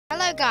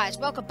Hello guys,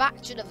 welcome back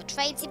to another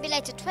Train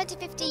Simulator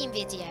 2015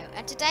 video,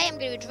 and today I'm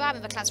going to be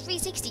driving the Class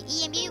 360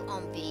 EMU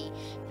on the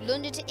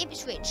London to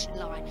Ipswich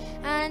line.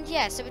 And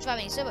yeah, so we're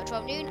driving so at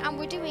 12 noon, and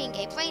we're doing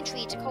a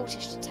Braintree to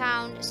Colchester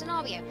town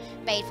scenario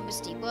made from a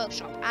steam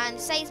workshop. And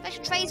say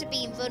special trains are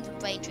being run from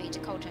Braintree to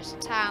Colchester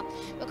town,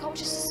 but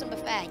Colchester summer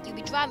fair. You'll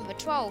be driving the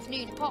 12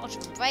 noon departure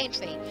from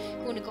Braintree.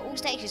 You're going to go all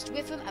stations to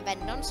Witham and then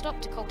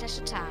non-stop to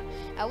Colchester town.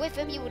 At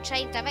Witham, you will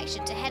change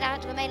direction to head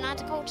out to the main line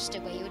to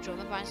Colchester, where you will join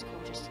the lines to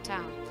Colchester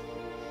town.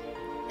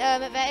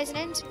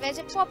 There's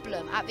a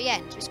problem at the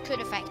end which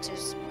could affect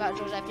us,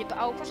 but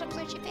I'll cross that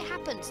bridge if it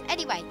happens.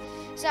 Anyway,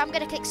 so I'm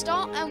going to click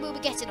start and we'll be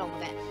getting on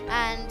with it.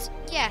 And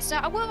yeah, so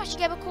I will actually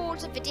get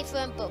records of the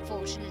different, but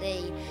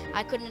fortunately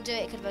I couldn't do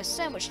it because there was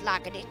so much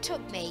lag, and it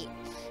took me,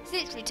 it's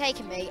literally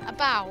taken me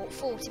about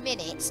 40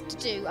 minutes to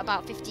do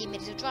about 15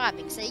 minutes of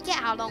driving. So you get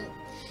how long,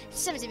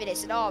 it's a 70-minute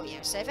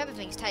scenario, so if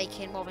everything's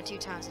taking more than 2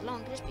 times as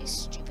long, it'll just be a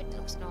stupid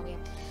little scenario.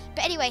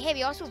 But anyway, here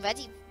we are, still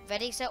ready.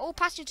 So all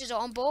passengers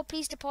are on board,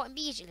 please depart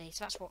immediately.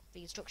 So that's what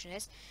the instruction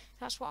is.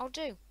 That's what I'll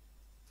do.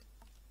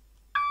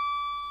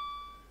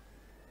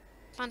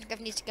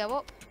 Phantom needs to go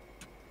up.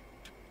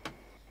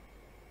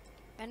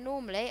 And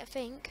normally, I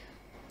think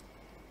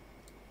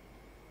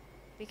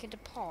we can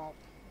depart.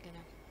 I'm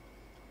gonna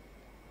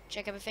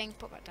check everything,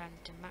 put that down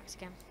to max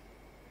again.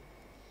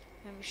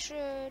 And we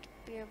should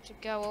be able to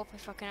go up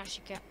if I can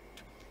actually get.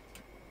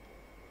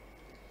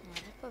 Right,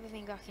 let's put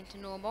everything back into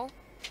normal.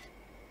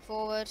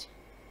 Forward.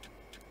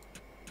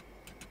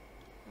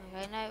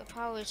 Okay, now the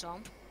power is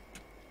on.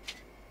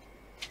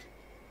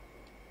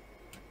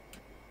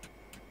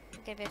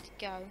 Okay, we have to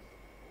go.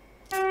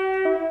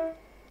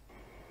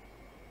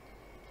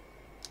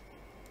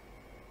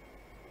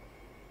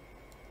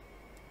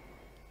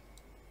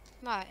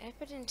 Right, let's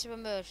put it into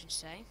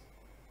emergency.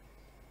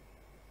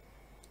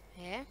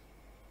 Here.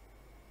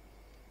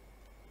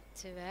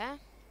 To there.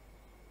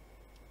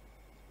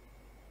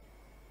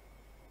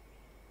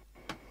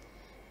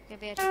 Okay,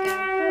 we have to go.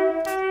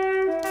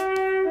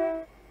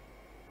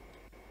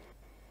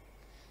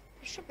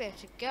 Should be able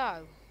to go,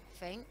 I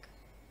think.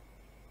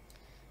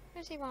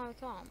 Let's see why we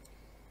can't.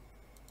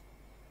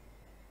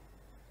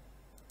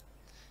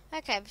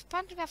 Okay, we've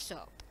planted us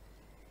up.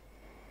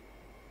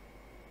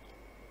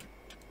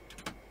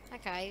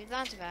 Okay,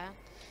 landed there.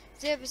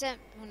 0%,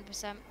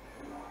 100%.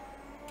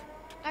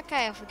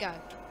 Okay, off we go.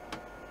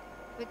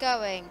 We're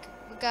going,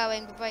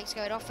 the brake's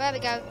going off. There we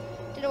go.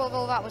 Didn't know what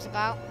all that was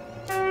about.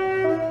 But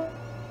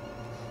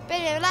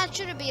anyway, the land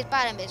shouldn't be as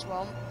bad in this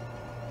one.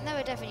 No,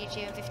 we're definitely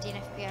achieving 15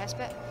 FPS,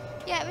 but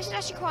yeah, this is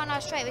actually quite a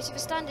nice train. This is a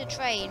standard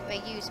train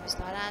they use in this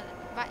line, and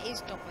that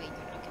is not very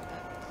good looking,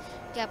 but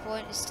yeah,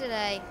 point, it's still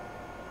a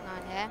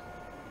line here.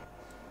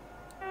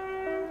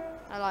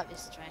 I like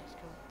this train, it's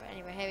cool. But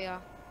anyway, here we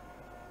are.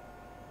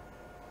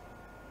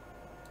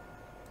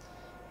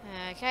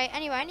 Okay,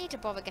 anyway, I need to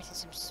bother getting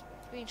some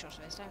screenshots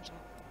of this, don't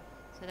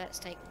I? So let's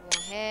take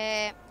one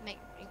here.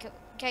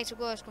 In case the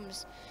worst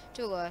comes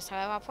to worst,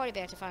 however, I'll probably be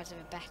able to find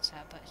something better,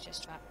 but it's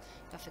just that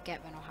if I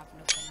forget, then I'll have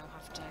nothing. I'll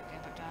have to go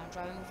back down and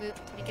drive and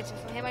route pretty good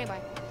from here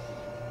anyway.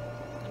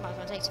 I might as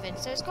well take something.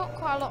 So it's got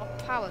quite a lot of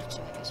power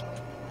to it, this one.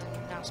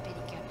 And now speedy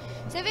go.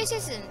 So this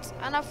isn't,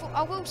 and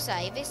I will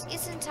say, this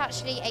isn't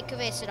actually a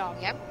career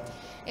scenario.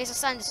 It's a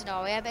standard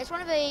scenario, but it's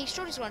one of the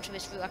shortest ones from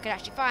this route I could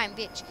actually find,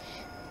 which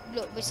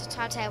is a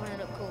timetable and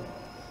look cool.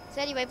 So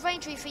anyway,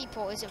 Braintree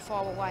Freeport isn't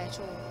far away at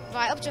all.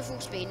 Right, up to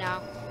full speed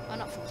now. Well,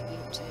 not full speed,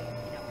 up to, you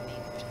know what I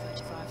mean, up to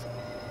 35.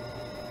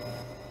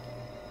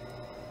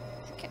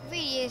 It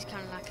really is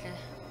kind of like a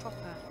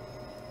proper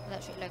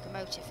electric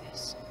locomotive,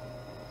 this.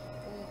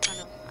 All kind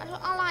of,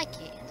 I like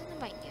it. It doesn't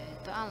make you,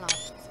 but I like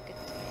it. It's a good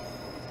thing.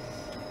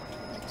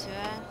 Into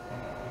there.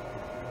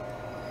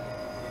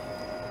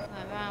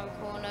 Around the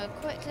corner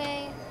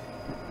quickly.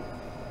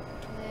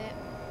 There.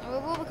 And we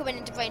will be coming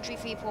into Braintree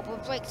Freeport,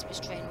 but the brakes of this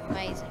train are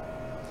amazing.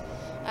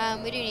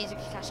 We do need to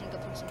be catching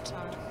up on some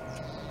time.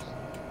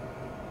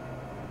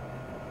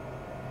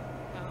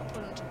 I'll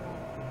put on to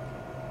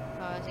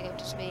 1. As I go up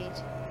to speed.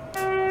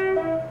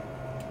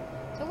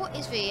 So what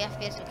is the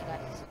FPS looking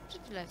like? It's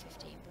just below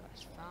 15, but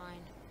that's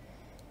fine.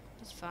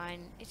 That's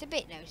fine. It's a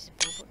bit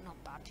noticeable, but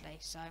not badly.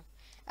 So,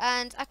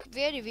 and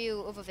the only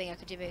real other thing I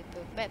could do is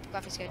make the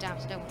graphics go down,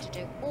 so I don't want to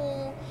do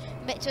all.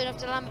 Turn off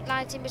the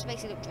lighting, which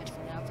makes it look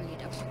dreadful. Now I really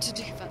don't want to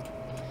do that.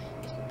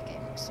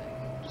 So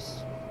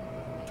just.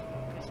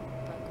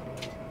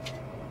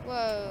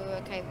 Whoa,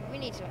 okay, we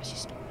need to actually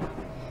stop now.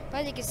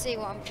 But as you can see,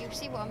 you'll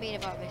see what I mean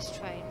about this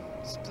train.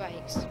 It's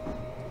brakes.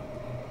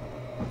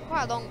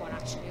 Quite a long one,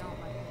 actually, aren't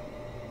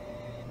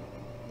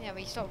we? Yeah,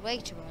 we stopped way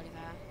too early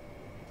there.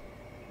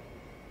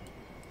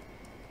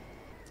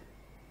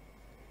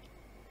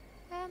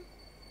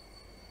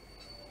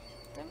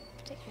 Don't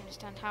particularly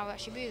understand how we're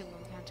actually moving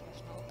when we can't go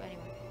north, but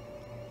anyway.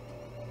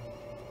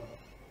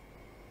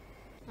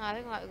 No, I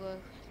think we might go, I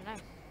don't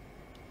know.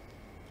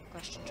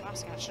 Question to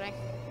ask, actually.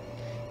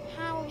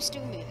 How are we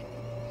still moving?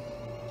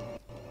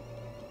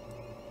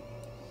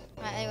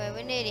 Right, anyway,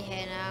 we're nearly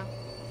here now.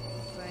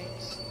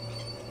 Brakes.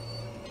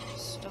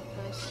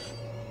 Stoppers.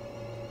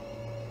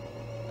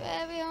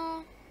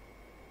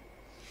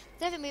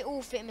 don't think we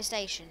all fit in the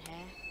station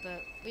here,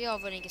 but we are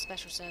running a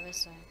special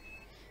service, so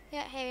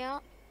yeah, here we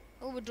are.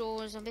 All the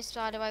doors on this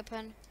side are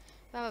open.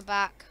 Then we're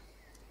back.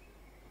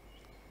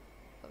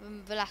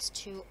 But the last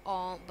two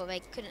aren't, but they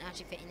couldn't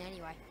actually fit in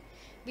anyway.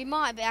 We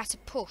might be able to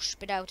push,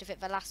 but able to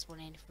fit the last one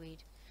in if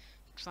we'd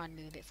try and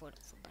move a bit forward.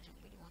 But I don't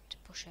really want to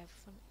push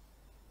everything.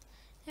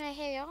 Anyway,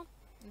 here we are.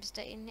 I'm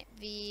staying at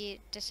the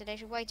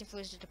destination, waiting for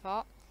us to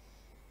depart.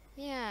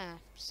 Yeah,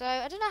 so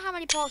I don't know how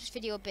many parts this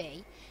video will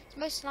be. It's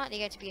most likely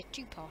going to be a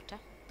two-parter,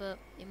 but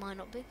it might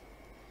not be.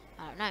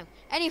 I don't know.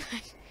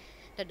 Anyway,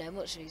 don't know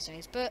much these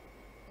days, but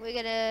we're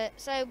gonna.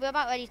 So we're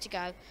about ready to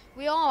go.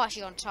 We are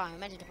actually on time. We're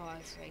meant to depart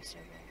at 3, so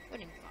we're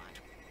running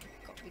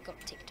fine. We got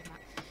ticked on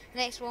that.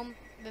 Next one,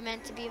 we're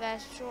meant to be there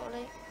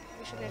shortly.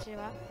 We should be able to do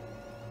that.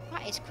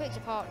 That is quick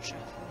departure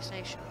from the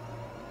station,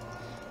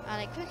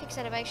 and a quick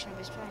acceleration of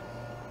this train.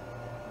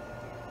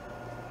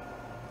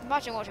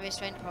 Imagine watching this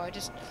train depart.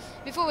 Just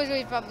before we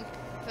leave from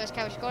first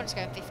carriage, it's going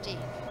 15.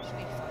 It's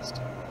really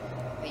fast.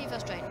 Really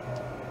fast train.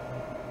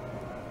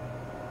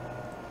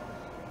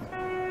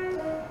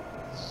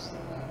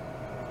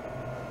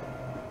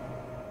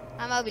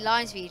 And there'll be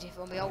lines for you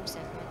on the old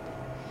segment.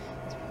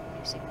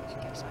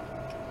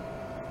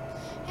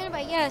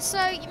 Anyway, yeah,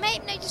 so you may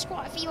have noticed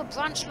quite a few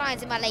branch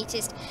lines in my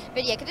latest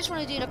video. Because I just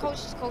want to do the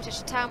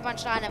Colchester Town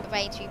branch line and the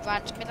Braintree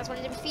branch. I mean, that's one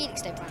of the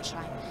Felixstowe branch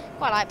line.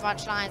 Quite like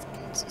branch lines,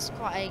 and it's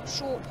quite a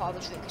short part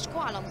of the route. It's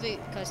quite a long route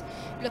because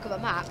look at the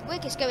map. We're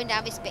just going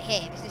down this bit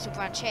here, this little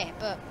branch here,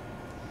 but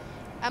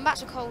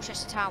that's the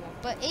Colchester Town one.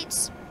 But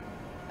it's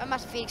a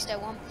massive Felixstowe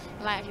one,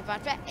 a Braintree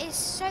branch. But it's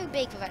so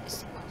big for that.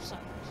 It's, well, so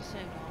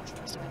large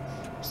for us.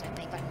 It's so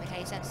big, that doesn't make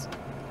any sense.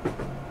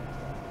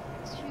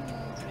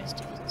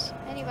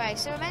 Anyway,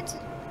 so we're meant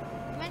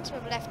to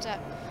have left at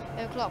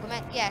o'clock.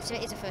 Yeah, so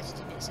it is a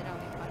 32-minute scenario,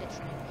 quite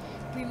literally.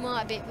 We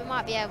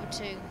might be able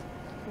to.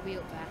 We'll be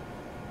up there.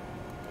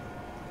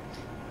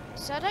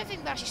 So I don't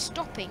think we're actually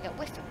stopping at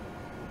Witham.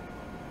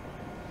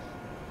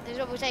 There's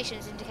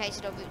observations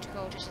indicated en route to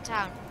Colchester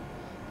Town,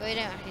 but we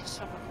don't actually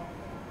stop at Witham.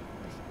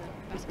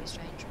 That's a bit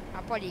strange.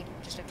 I'll probably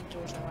just open the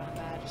doors around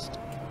there, just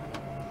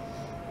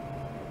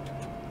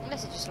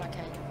unless it's just like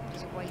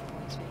there's a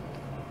waypoint thing.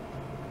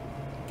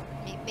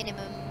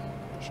 Minimum.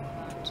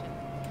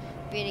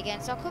 Really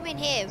again, so I'll come in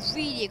here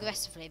really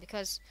aggressively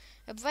because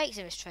the brakes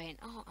in this train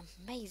are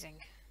amazing.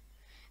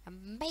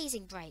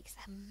 Amazing brakes.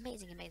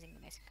 Amazing.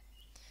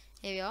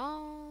 Here we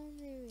are.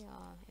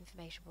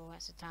 Information board.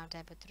 That's the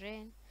timetable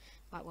train.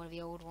 Like one of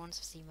the old ones.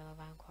 I've seen them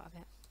around quite a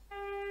bit.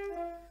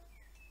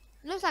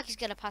 Looks like it's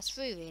going to pass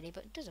through really,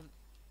 but it doesn't.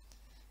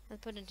 I'll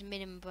put into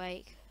minimum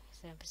brake.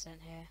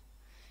 7% here.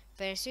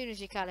 But as soon as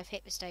you kind of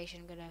hit the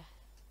station, I'm going to...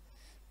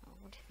 Oh,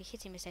 what if we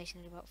hitting the station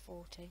at about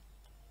 40?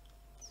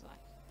 Right.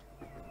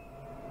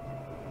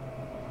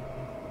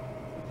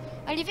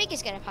 And you think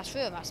it's going to pass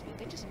through that speed,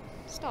 but it doesn't.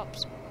 It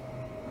stops.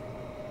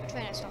 The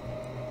train ain't stopping.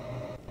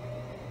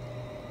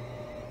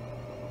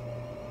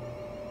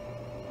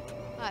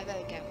 Right, there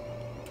we go.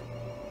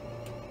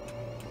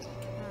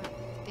 Right,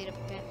 speed up a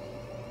bit.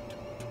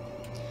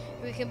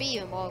 We can be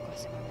even more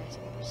aggressive on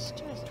this.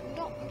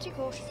 I'm too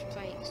cautious with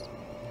brakes.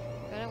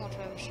 I don't want to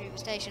overshoot the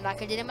station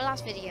like I did in my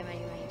last video many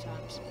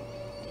times.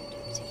 Didn't do a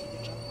particularly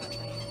good job on that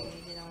train,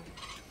 really, did I?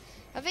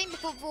 I think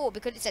before,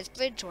 because it says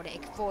bridge on it,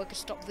 it could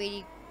stop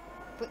really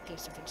quickly,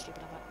 something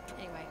stupid like that.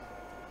 Anyway,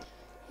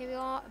 here we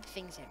are,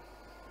 things in.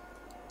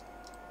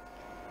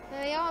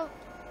 There we are.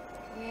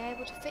 We're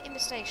able to fit in the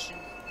station.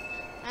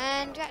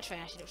 And that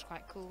train actually looks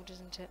quite cool,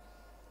 doesn't it?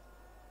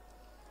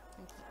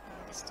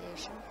 The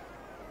station.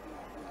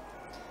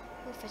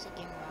 We'll fit it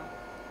in well.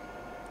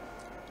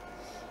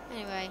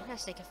 Anyway,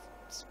 let's take a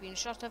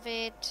screenshot of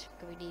it,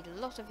 because we need a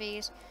lot of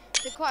these.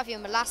 Did quite a few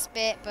in the last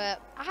bit,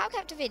 but I have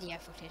kept a video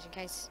footage in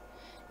case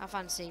I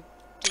fancy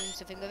doing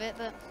something with it,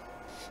 but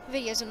the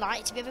videos are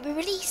likely to be able to be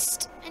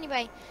released.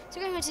 Anyway, so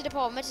we're going to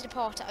depart. We're meant to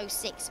depart at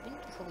 06,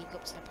 before we go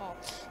up to the depart.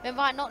 We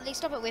might not least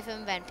stop at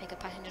Witham, then pick up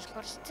passengers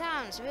across the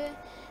town, so we're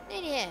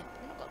nearly here.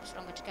 We've not got much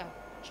longer to go,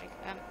 actually.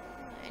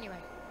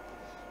 Anyway,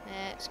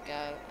 let's go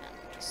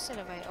and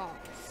accelerate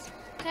off.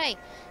 Okay,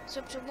 so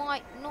up to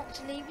White Not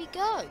to Leave we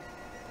go.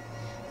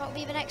 That will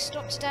be the next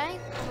stop today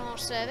on our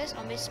service,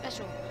 on this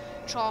special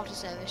charter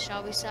service,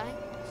 shall we say.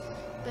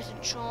 But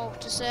a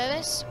charter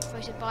service,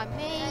 operated by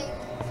me,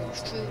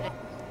 yours truly.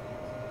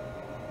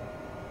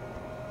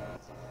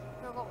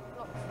 We've got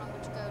lots longer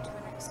to go to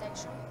the next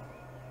station.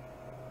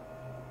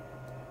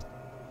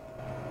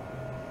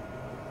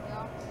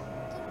 Yeah, I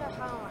don't know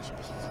how I should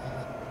be.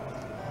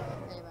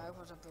 Anyway, I'll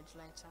put on bridge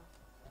later.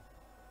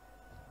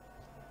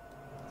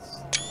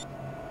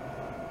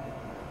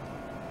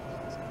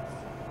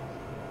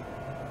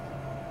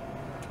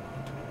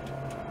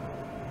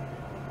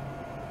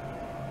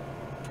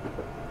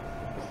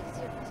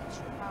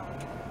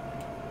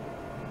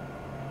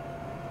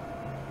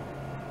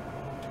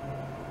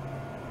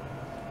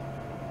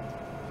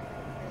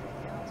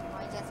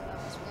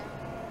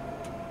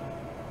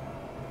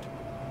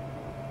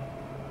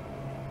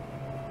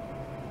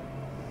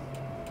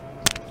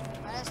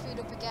 Let's speed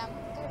up again.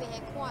 I'm going to be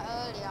here quite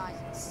early, I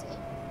can see.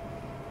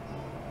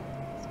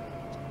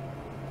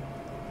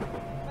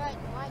 Right,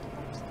 why do you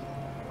want to see it?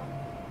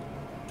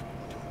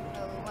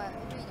 Oh, what are you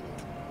doing?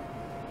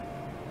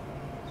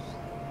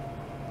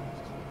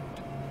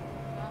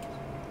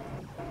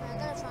 I'm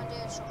gonna try and do a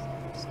shot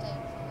from the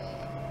state from the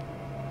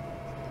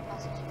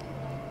passage if you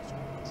like, which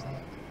is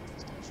like the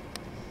station.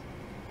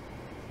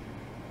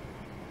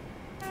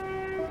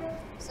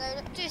 So,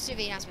 just a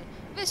announcement.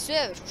 This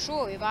service will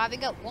shortly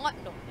arriving at White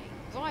Notley.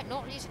 White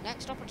Notley is the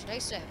next stop on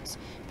today's service.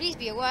 Please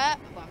be aware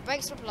when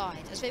brakes are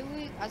applied, as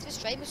this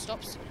train will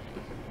stop soon.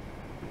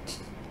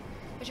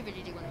 Which I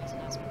really do want to make an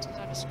announcement, because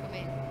I just come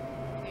in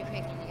really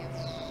quick and you go.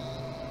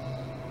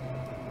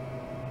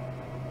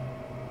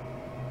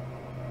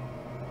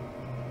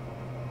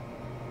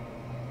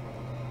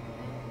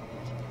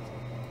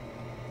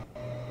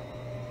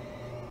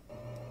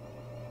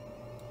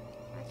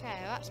 Okay,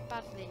 well, that's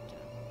badly done.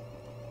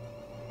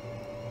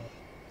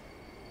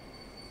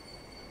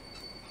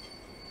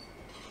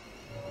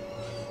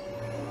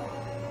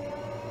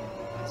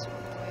 That's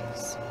what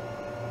breaks.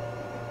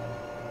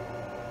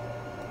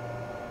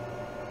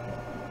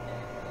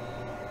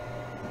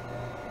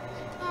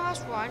 Oh,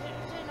 that's right. I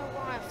don't know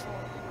why I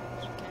thought.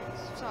 Okay,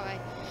 sorry.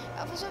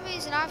 For some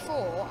reason, I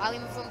thought I'll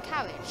even from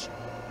carriage.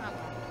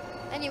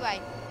 Anyway,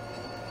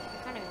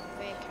 kind of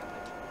rear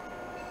carriage.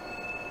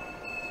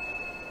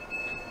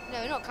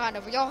 No, not kind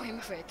of. We are in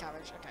rear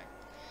carriage. Okay,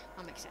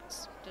 that makes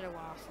sense. Don't know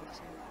why I thought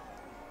so.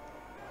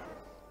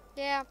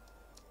 Yeah,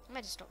 I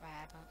might just stop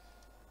there, but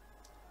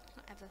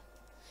whatever.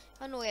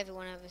 Annoy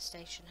everyone at the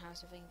station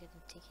house if they can get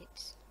them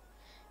tickets.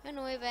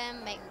 Annoy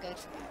them, make them go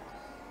for back.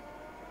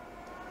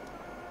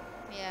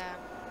 Yeah.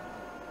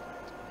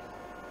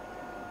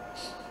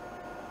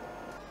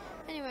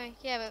 Anyway,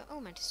 yeah, but all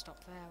meant to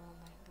stop there, aren't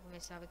we? We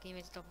meant to have a game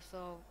to stop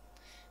before.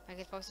 I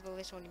guess possible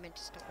this one you meant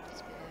to stop a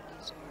little bit early,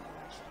 so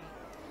actually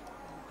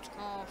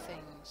car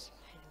things.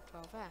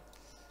 12 there.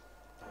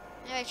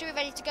 Anyway, should we be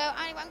ready to go?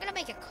 Anyway, I'm gonna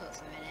make a cut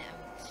for a minute.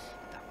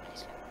 Back when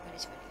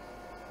it's ready.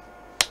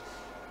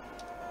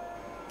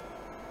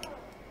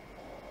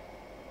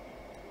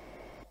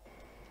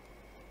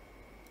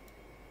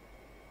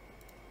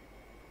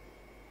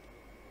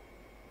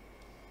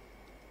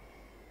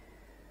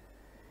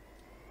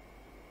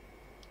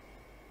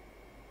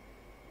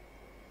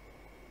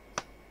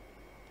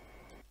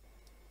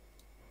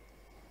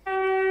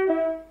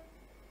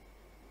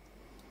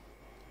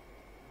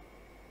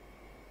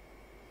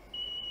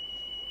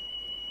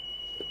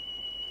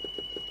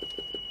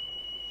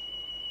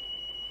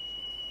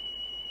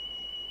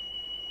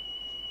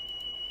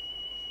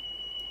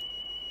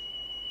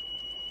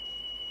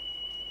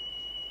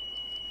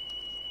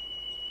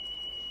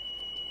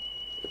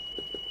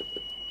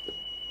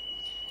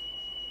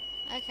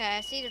 Okay,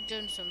 I see they've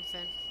done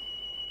something.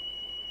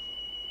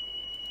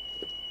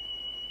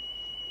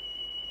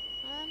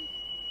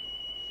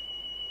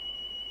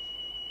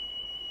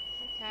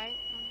 Okay.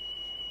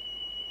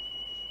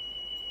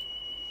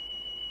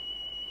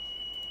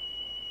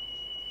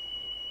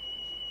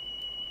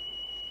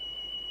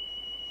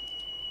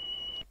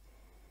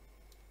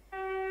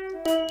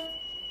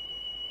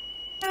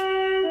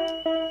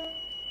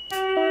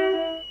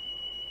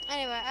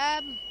 Anyway, oh,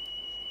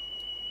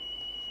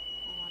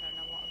 I don't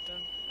know what I've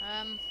done.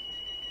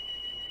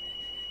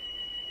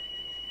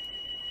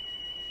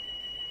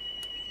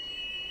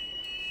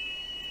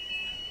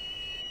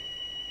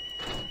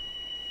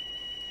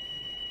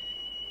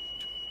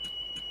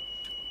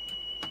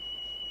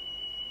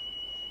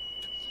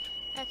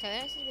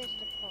 Okay, let's see where to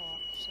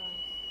depart, so.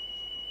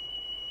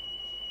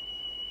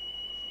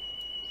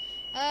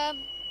 What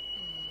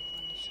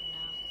issue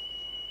now?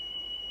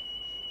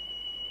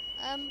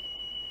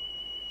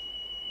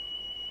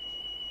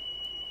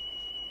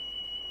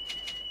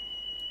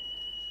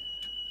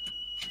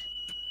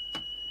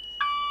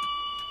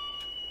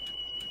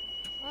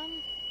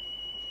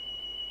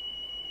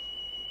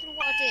 Don't know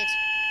what I did.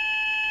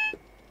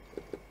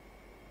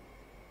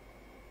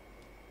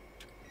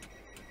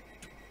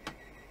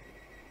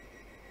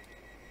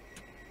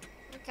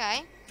 Okay,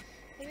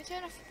 let me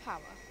turn off the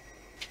power.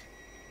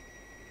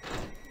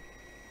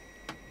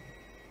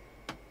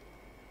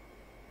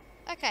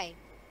 Okay.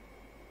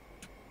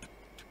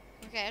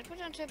 Okay, let's put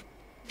it onto. Okay,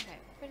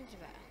 put it into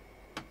there.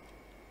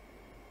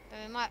 But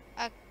we might.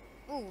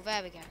 Ooh,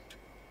 there we go.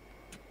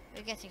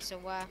 We're getting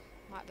somewhere.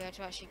 Might be able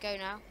to actually go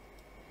now.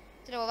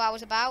 Don't know what that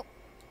was about.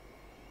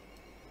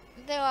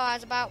 Don't know what that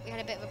was about. We had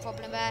a bit of a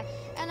problem there,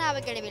 and now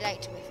we're going to be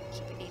late to it,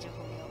 so we need to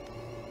hurry up.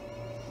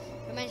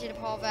 We meant to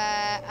depart there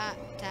at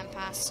 10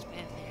 past. We're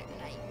a minute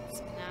late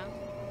now.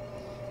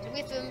 So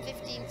with them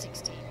 15,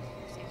 16. See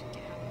if we can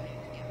get how we can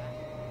get there.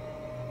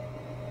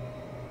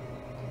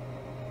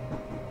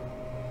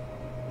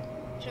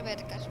 Should be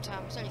able to get some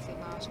time. It's only 3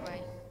 miles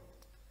away.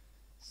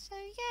 So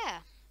yeah,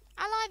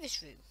 I like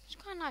this route. It's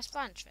quite a nice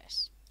branch,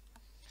 this. I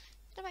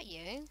don't know about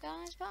you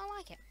guys, but I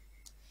like it.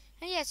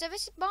 And yeah, so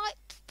this might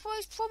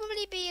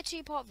probably be a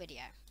 2-part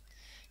video,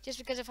 just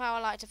because of how I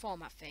like to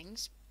format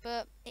things.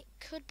 But it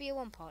could be a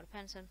 1-part,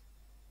 depends on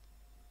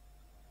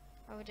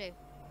how we do.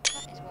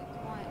 That is one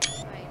quiet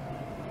train.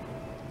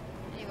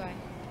 Anyway,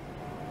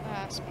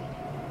 speeding.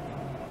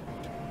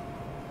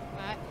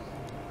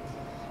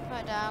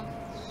 right down.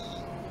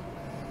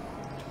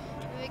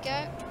 There we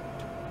go.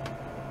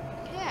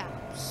 Yeah,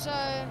 so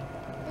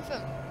with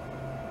them,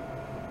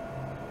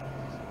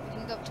 we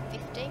can go up to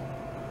 50. I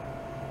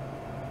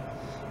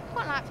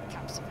quite like the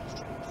caps of these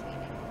trains,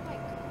 really.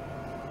 Like,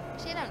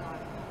 see, I don't like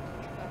them.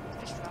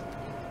 Just run.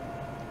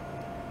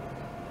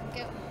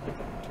 Go.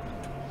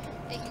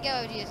 You can go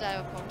over to your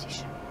zero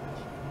partition.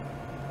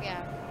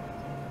 Yeah.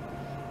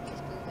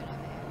 It's moving over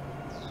here.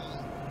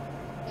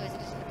 No, it's a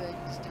little bird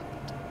still.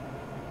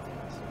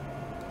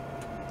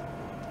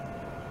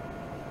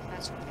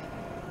 That's what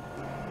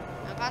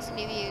I'm passing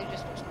near you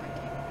just looks like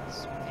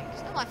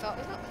it's not my fault,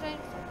 it's not the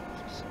train's fault.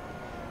 It's just I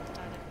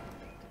don't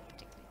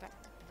particularly back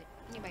with it.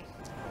 Anyway.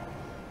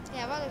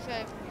 Yeah, well it's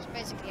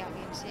basically out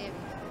the interior.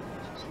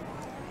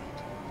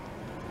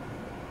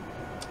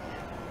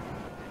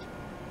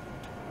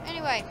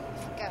 Anyway,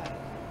 off we go.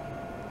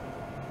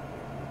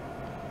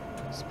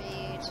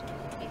 Speed,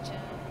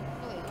 meter,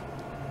 oil.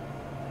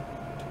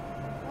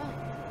 Right.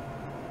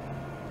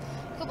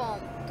 Come on.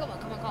 We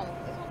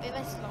can't be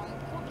this long, we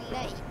can't be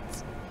late.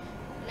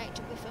 Late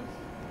to with them.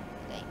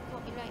 Late,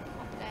 can't be late.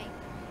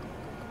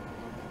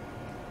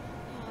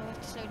 Oh, I have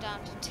to slow down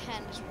to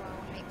 10 as well.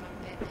 I hate that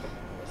bit.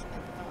 Always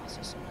remember that, it's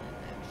just something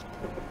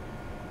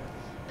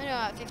I know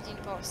at 15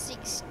 about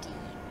 60,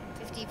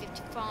 50,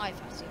 55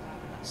 I see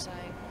about that, so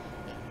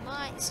it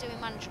might still be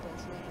manageable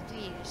for me to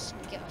just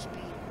get our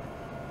speed.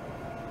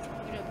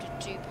 We're up to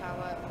 2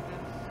 power.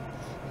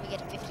 When we get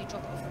to 50,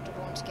 drop off the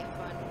one to get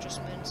final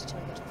adjustments until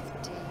we get to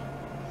 50.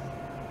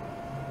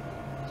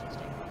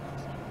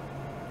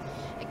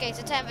 Okay,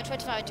 so 10 for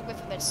 25 to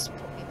Griffin, but it's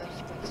probably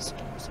emergency brake to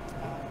stop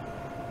something like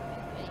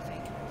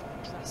anything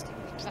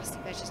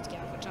drastic measures to get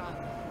out of time.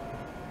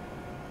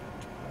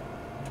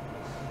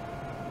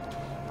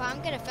 But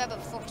I'm going to further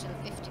forward to the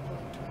 50.9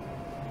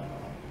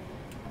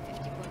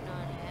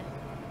 here.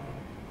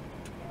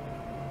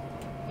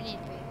 We need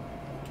to be.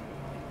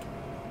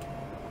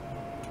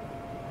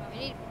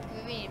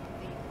 We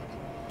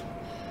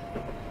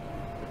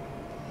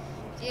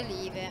need to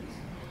leave it.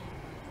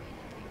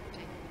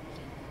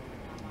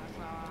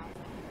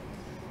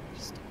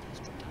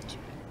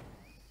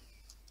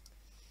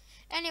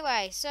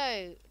 Anyway,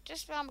 so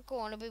just around the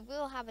corner we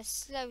will have a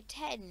slow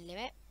 10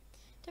 limit.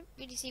 Don't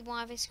really see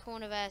why this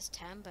corner there's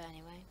 10, but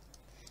anyway.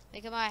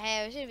 We come out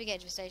here, as soon as we get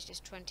to the station it's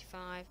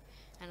 25,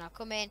 and I'll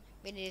come in,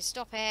 we need to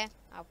stop here,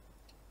 I'll,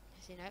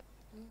 you know,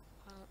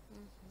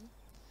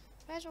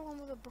 where's the one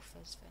with the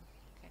buffers then?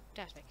 Okay,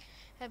 that's me.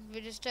 And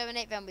we just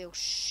terminate, then we'll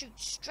shoot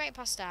straight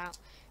past out,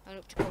 and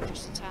up to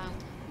Colchester town,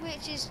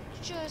 which is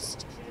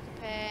just, if you look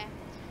up here,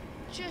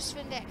 just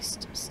the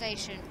next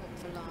station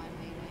up the line,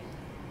 really.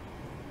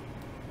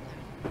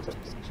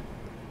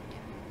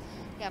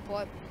 Yeah,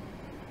 boy.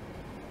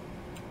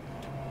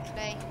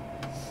 Okay.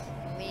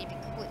 We need to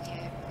be quick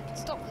here. We can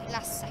stop the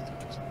last second.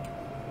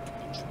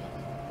 Literally.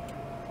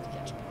 To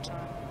get to good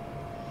time.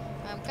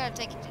 I'm going to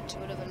take it to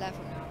another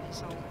level now.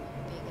 This will be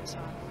a good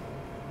time.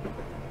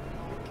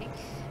 Malarkey.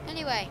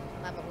 Anyway,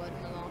 another word,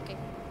 malarkey.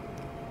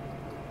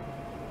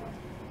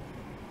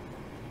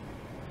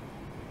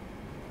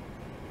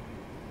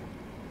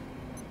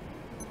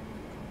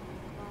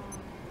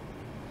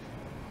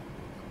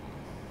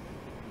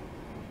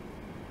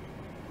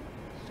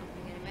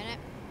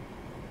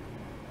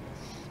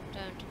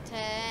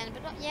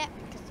 Yet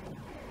because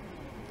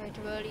very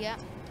too early yet,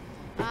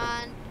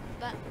 and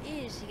that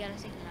is the yellow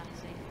signal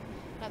thing.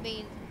 I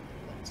mean,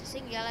 it's a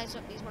single yellow,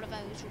 so it's one of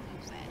those will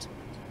be fed.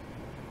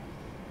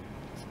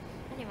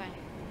 Anyway,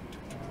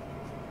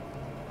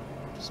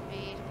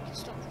 speed. We can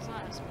stop the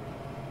fire.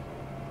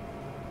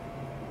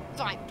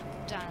 Fine,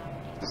 down.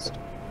 We need to stop.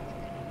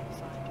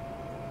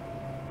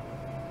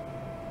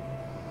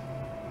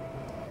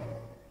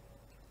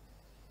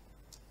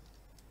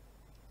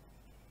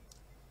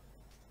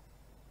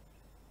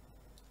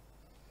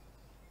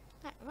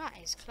 That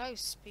is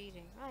close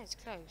speeding. That is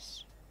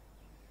close.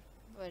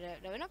 But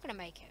no, we're not going to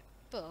make it.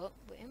 But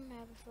we're in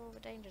there before the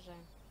danger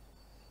zone.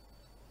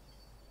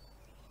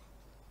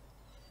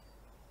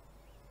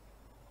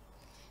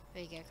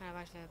 There you go. Kind of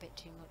acting a bit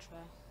too much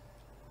there.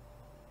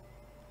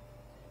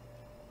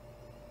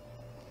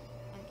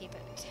 I'll keep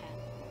it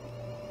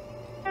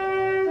at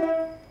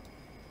 10.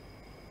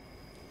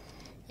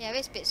 Yeah,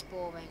 this bit's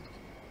boring.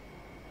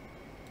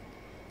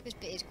 This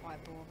bit is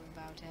quite boring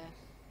about here.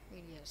 It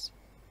really is.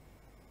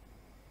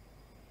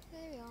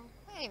 There we are.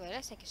 Anyway,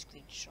 let's take a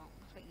screenshot.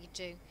 That's what you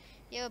do.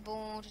 You're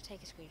bored,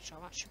 take a screenshot.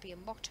 That should be a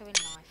motto in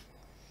life.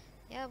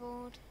 You're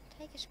bored,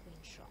 take a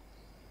screenshot.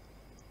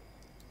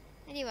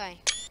 Anyway.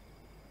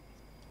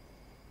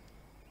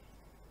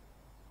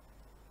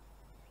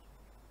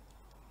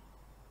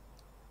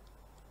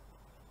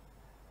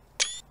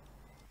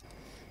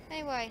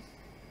 Anyway.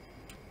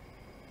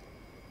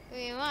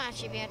 We might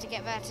actually be able to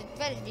get there at a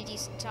relatively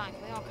decent time.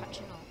 We are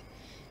catching up.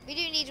 We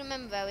do need to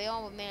remember though, we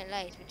are a minute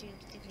late. We did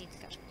need to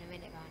catch up in a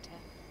minute around here.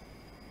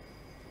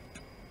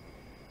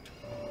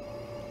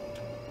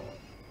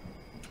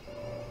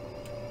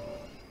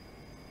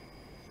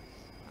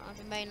 On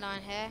the main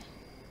line here.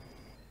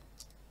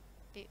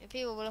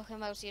 People were looking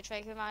mostly a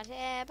train around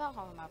here, about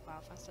half a mile per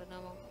hour faster than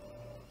normal.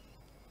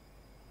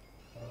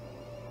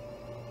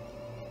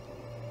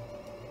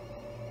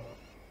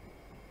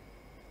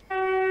 Here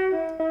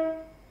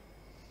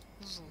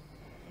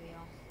we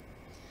are.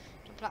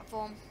 The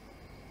platform.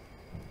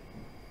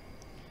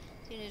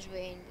 As soon as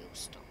rain will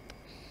stop.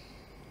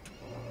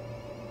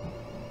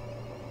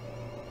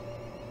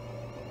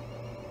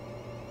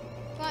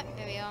 Right,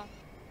 there we are.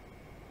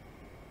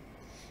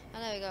 I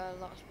know we got a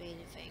lot of speed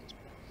and things,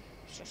 but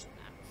it's just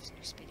now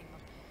speeding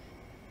up.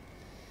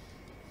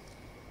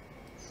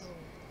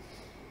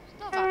 It's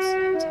not that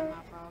slow 10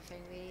 mile per hour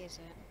thing, really, is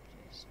it?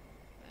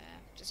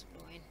 Just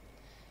annoying.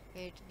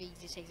 It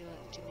just takes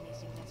about 2 minutes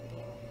to get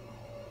speed.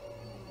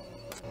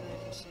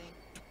 Emergency.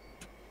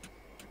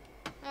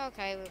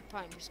 Okay, we're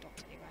probably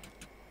stopped anyway.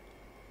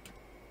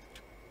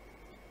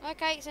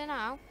 Okay, so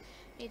now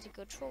need to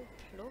control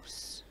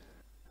plus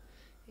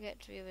to get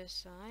to the other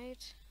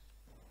side.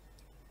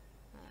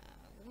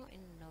 We're not in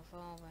enough,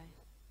 are we?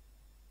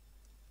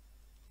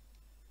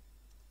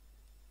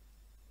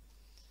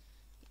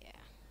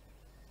 Yeah.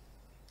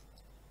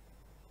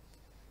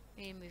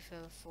 We need to move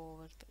further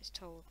forward, but it's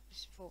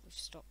thought we've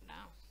stopped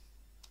now.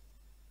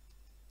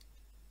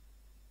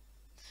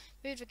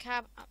 Move the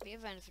cab at the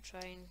other end of the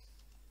train.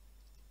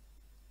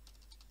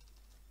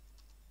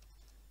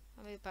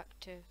 I'll move back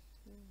to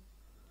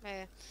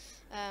there.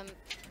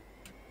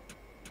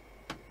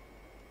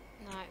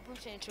 Right,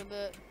 put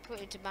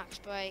it into max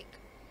brake.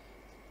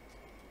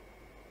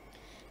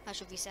 I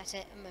shall reset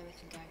it and then we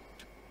can go.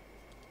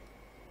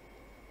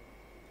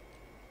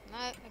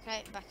 No,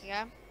 okay, back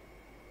again.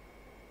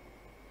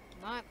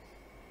 Right.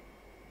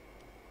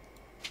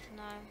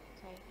 No,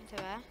 okay, into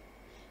there.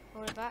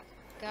 Hold it back,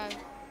 go.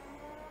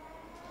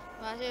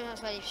 Right, as soon as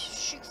that's ready,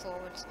 shoot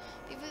forwards.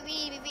 Be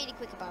really, really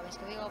quick about this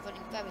because we are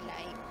running very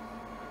late.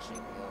 Actually,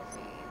 we are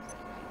really late.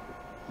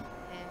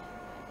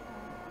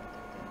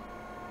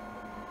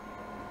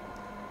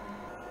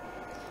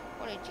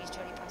 Apologies to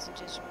any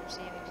passengers from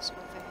receiving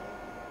discomfort.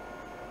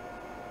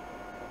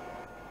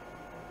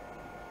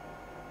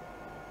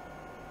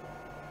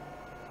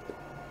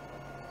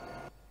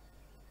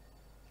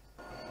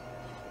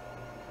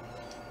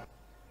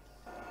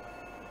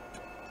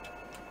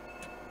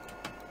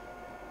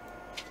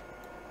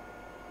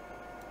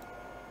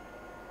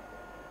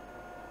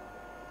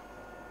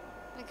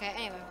 Okay,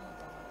 anyway,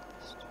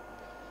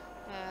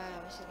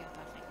 this is going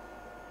badly.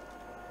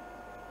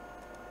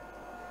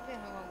 I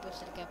don't know wrong bus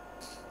to go.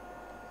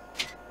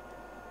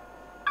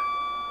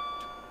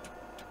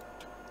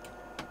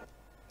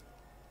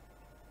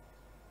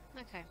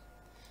 Okay,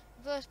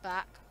 reverse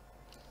back.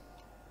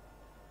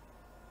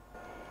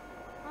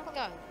 Where am I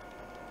going?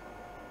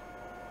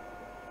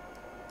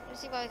 Let's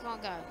see why we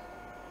can't go.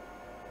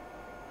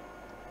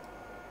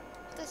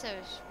 This is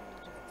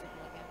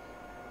again.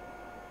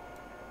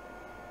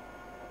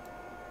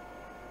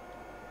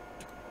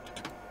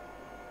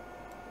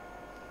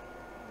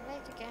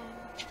 Late again.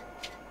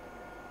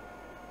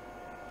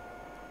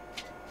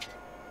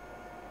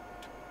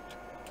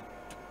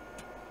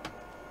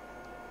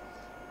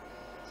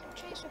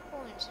 Change the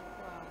points as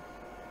well.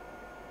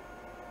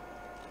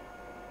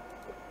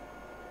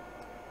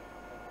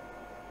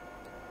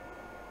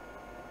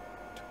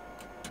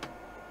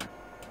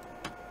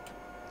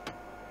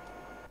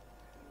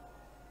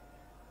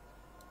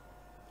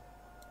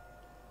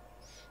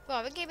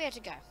 Right, we're going to be able to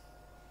go.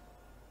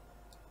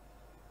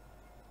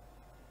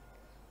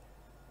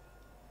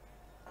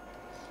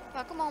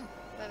 Right, come on.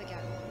 There we go.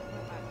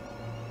 We're back.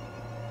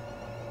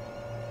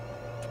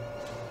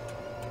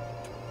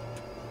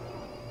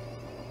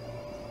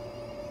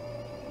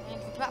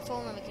 And the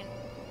platform, and we can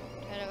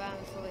turn around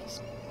before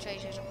it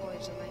changes the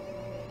points or something.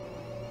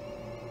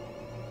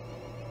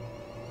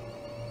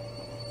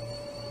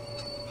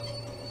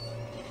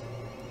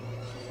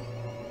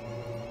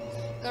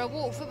 Gotta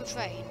walk through the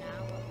train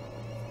now,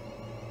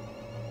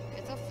 but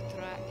it's off the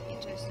track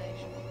into a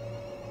station.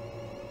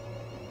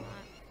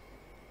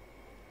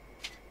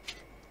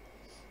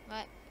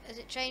 Right, has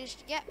it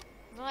changed? Yep.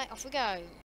 Right, off we go.